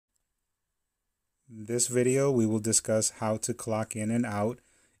In this video, we will discuss how to clock in and out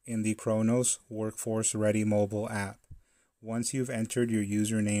in the Kronos Workforce Ready mobile app. Once you've entered your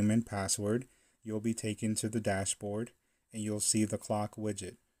username and password, you'll be taken to the dashboard and you'll see the clock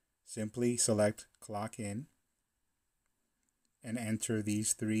widget. Simply select Clock In and enter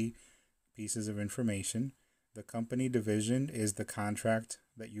these three pieces of information. The company division is the contract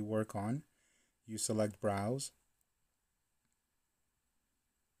that you work on. You select Browse.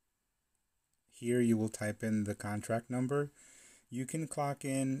 Here you will type in the contract number. You can clock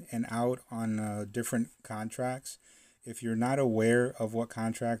in and out on different contracts. If you're not aware of what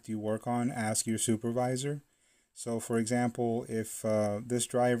contract you work on, ask your supervisor. So for example, if this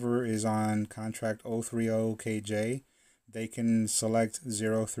driver is on contract 030KJ, they can select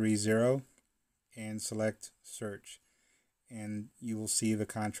 030 and select search, and you will see the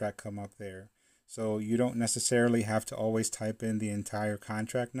contract come up there. So you don't necessarily have to always type in the entire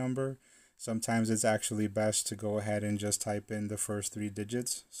contract number. Sometimes it's actually best to go ahead and just type in the first three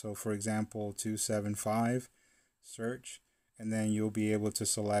digits. So for example, 275, search, and then you'll be able to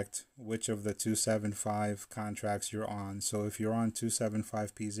select which of the 275 contracts you're on. So if you're on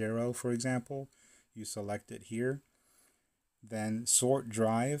 275P0, for example, you select it here. Then sort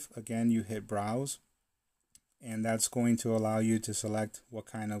drive, again, you hit browse, and that's going to allow you to select what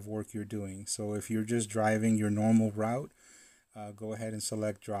kind of work you're doing. So if you're just driving your normal route, go ahead and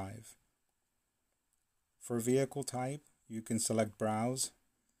select drive. For vehicle type, you can select browse,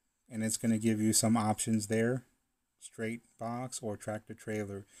 and it's going to give you some options there: straight box or tractor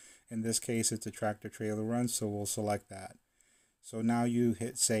trailer. In this case, it's a tractor trailer run, so we'll select that. So now you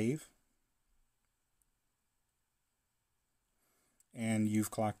hit save, and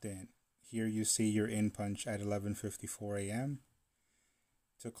you've clocked in. Here you see your in punch at 11:54 a.m.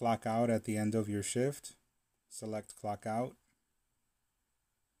 To clock out at the end of your shift, select clock out,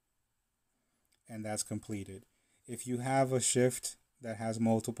 and that's completed. If you have a shift that has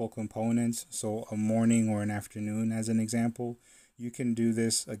multiple components, so a morning or an afternoon as an example, you can do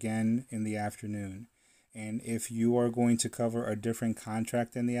this again in the afternoon. And if you are going to cover a different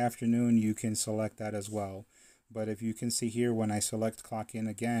contract in the afternoon, you can select that as well. But if you can see here, when I select clock in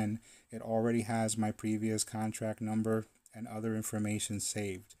again, it already has my previous contract number and other information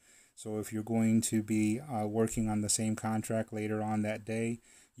saved. So if you're going to be working on the same contract later on that day,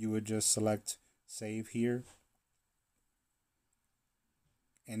 you would just select save here,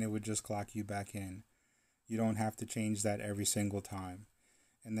 and it would just clock you back in. You don't have to change that every single time.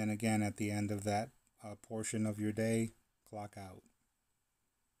 And then again, at the end of that portion of your day, clock out.